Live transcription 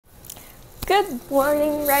Good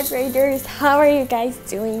morning, Red Raiders. How are you guys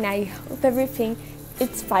doing? I hope everything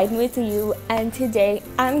is fine with you. And today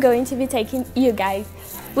I'm going to be taking you guys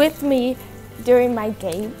with me during my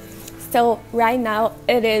day. So right now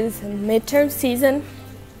it is midterm season.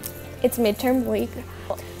 It's midterm week.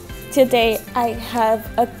 Today I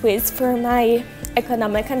have a quiz for my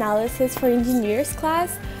economic analysis for engineers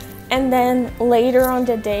class. And then later on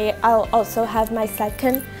the day I'll also have my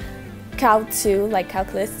second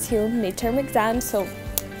calculus 2 midterm exam, so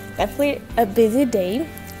definitely a busy day,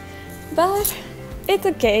 but it's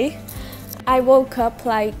okay. I woke up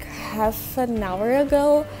like half an hour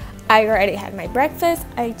ago. I already had my breakfast,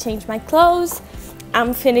 I changed my clothes,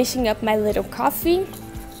 I'm finishing up my little coffee,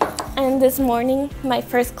 and this morning my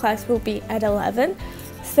first class will be at 11,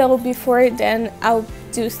 so before then I'll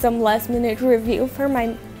do some last minute review for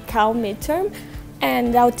my cal midterm,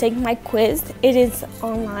 and I'll take my quiz. It is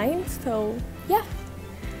online, so yeah.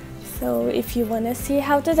 So if you want to see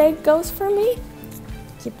how the day goes for me,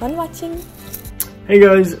 keep on watching. Hey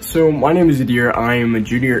guys, so my name is Yadir. I am a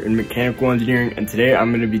junior in mechanical engineering, and today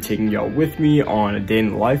I'm going to be taking y'all with me on a day in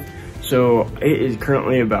the life. So it is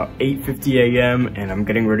currently about 8:50 a.m. and I'm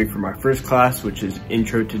getting ready for my first class, which is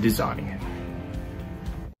Intro to Design.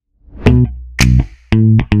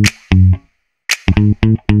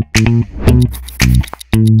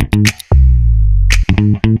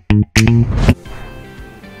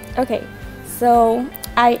 Okay, so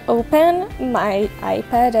I opened my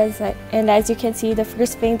iPad and as you can see, the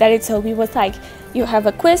first thing that it told me was like, you have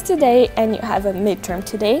a quiz today and you have a midterm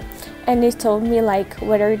today, and it told me like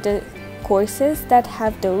what are the courses that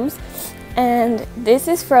have those, and this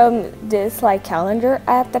is from this like calendar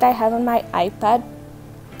app that I have on my iPad.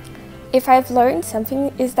 If I've learned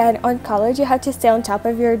something is that on college you have to stay on top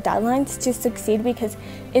of your deadlines to succeed because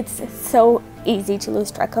it's so easy to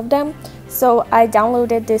lose track of them. So I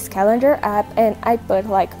downloaded this calendar app and I put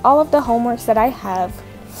like all of the homeworks that I have,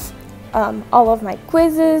 all of my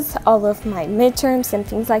quizzes, all of my midterms and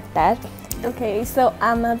things like that. Okay, so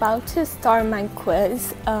I'm about to start my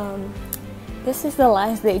quiz. This is the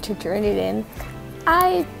last day to turn it in.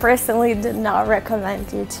 I personally did not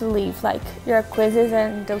recommend you to leave like your quizzes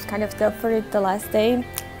and those kind of stuff for the last day.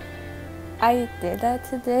 I did that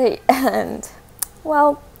today and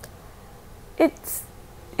well,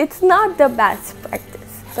 it's not the best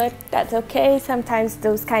practice, but that's okay. Sometimes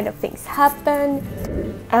those kind of things happen.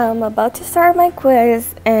 I'm about to start my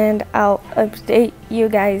quiz and I'll update you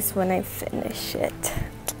guys when I finish it.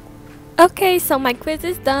 Okay, so my quiz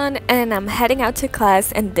is done and I'm heading out to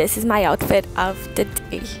class, and this is my outfit of the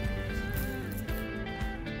day.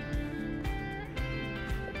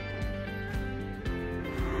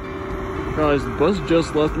 Guys, the bus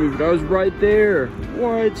just left me, but I was right there.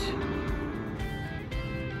 What?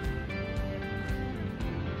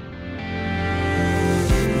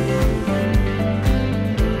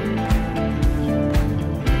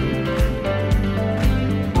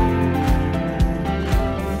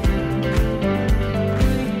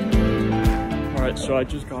 So I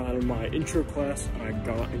just got out of my intro class and I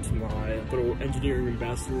got into my little engineering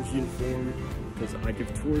ambassador's uniform because I give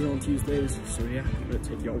tours on Tuesdays. So yeah, I'm gonna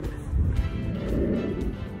take y'all with.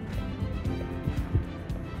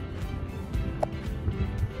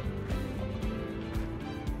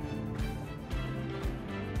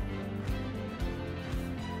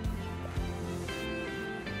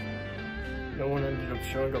 No one ended up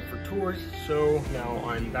showing up for tours, so now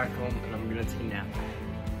I'm back home and I'm gonna take a nap.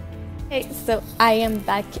 Okay, so I am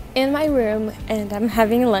back in my room and I'm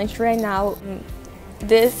having lunch right now.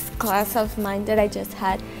 This class of mine that I just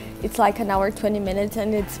had, it's like an hour 20 minutes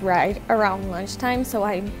and it's right around lunchtime, so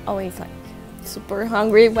I'm always like super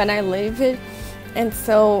hungry when I leave it. And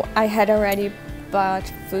so I had already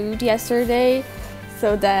bought food yesterday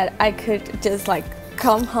so that I could just like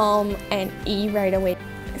come home and eat right away.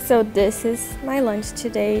 So this is my lunch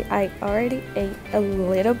today. I already ate a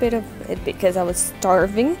little bit of it because I was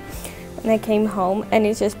starving. And I came home and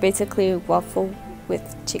it's just basically waffle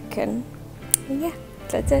with chicken. And yeah,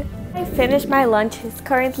 that's it. I finished my lunch. It's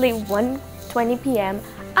currently 1:20 p.m.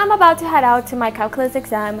 I'm about to head out to my calculus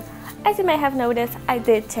exam. As you may have noticed, I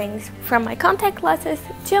did change from my contact glasses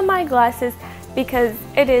to my glasses because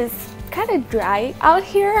it is kind of dry out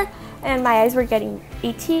here and my eyes were getting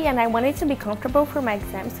itchy and I wanted to be comfortable for my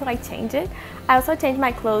exam, so I changed it. I also changed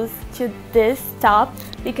my clothes to this top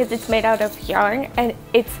because it's made out of yarn and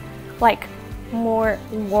it's like more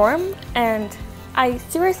warm, and I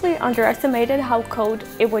seriously underestimated how cold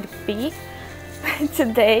it would be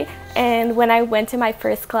today. And when I went to my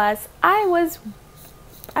first class, I was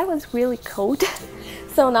really cold.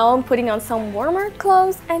 So now I'm putting on some warmer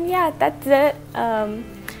clothes, and yeah, that's it.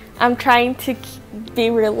 I'm trying to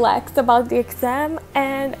be relaxed about the exam,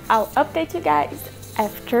 and I'll update you guys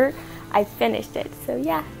after I finished it. So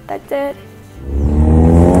yeah, that's it.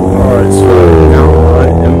 Alright, so now I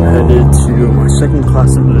am headed to my second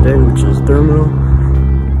class of the day, which is thermo.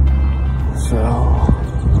 So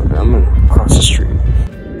I'm gonna cross the street.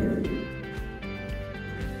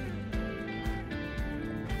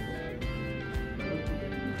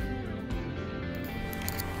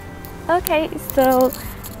 Okay, so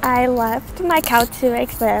I left my Cal 2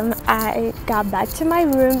 exam, I got back to my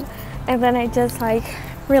room, and then I just like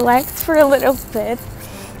relaxed for a little bit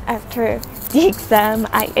after the exam.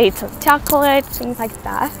 I ate some chocolate, things like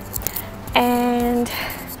that, and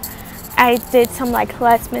I did some like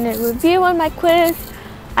last minute review on my quiz.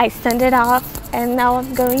 I sent it off, and now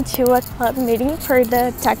I'm going to a club meeting for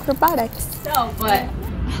the tech robotics.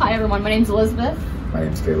 Hi everyone, my name's Elizabeth. My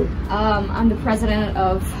name's Caleb. I'm the president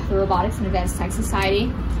of the Robotics and Advanced Tech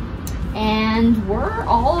Society, and we're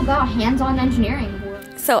all about hands-on engineering.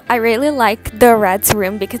 So I really like the Rad's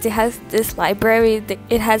room because it has this library,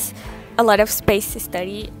 it has a lot of space to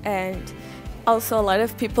study, and also a lot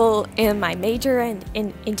of people in my major and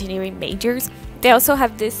in engineering majors. They also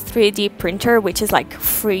have this 3D printer, which is like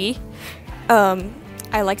free.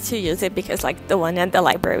 I like to use it because like the one at the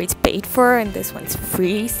library is paid for and this one's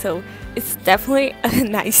free, so it's definitely a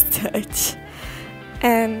nice touch.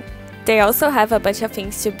 And they also have a bunch of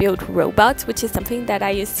things to build robots, which is something that I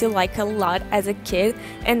used to like a lot as a kid,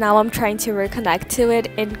 and now I'm trying to reconnect to it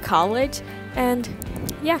in college. And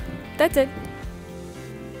yeah, that's it.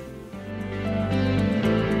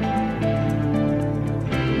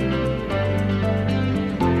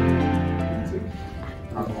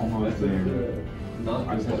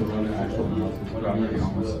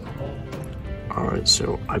 Alright,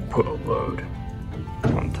 so I put a load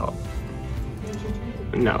on top.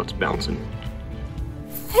 And now it's bouncing.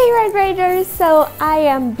 Hey Red Raiders, so I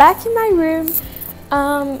am back in my room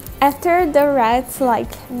after the Reds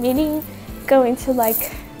like meeting, going to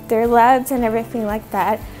like their labs and everything like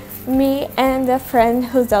that. Me and a friend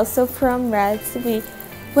who's also from Reds, we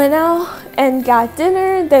went out and got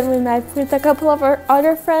dinner, then we met with a couple of our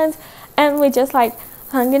other friends, and we just like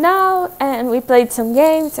hung out and we played some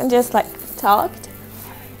games and just like talked.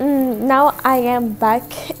 Now I am back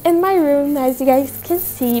in my room, as you guys can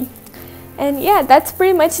see, and yeah, that's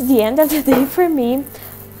pretty much the end of the day for me.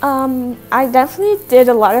 I definitely did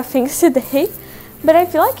a lot of things today, but I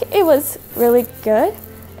feel like it was really good,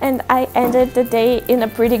 and I ended the day in a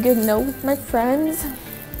pretty good note with my friends.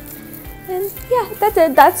 And yeah, that's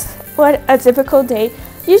it. That's what a typical day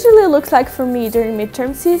usually looks like for me during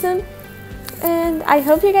midterm season. And I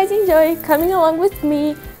hope you guys enjoy coming along with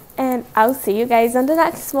me, and I'll see you guys on the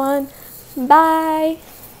next one. Bye!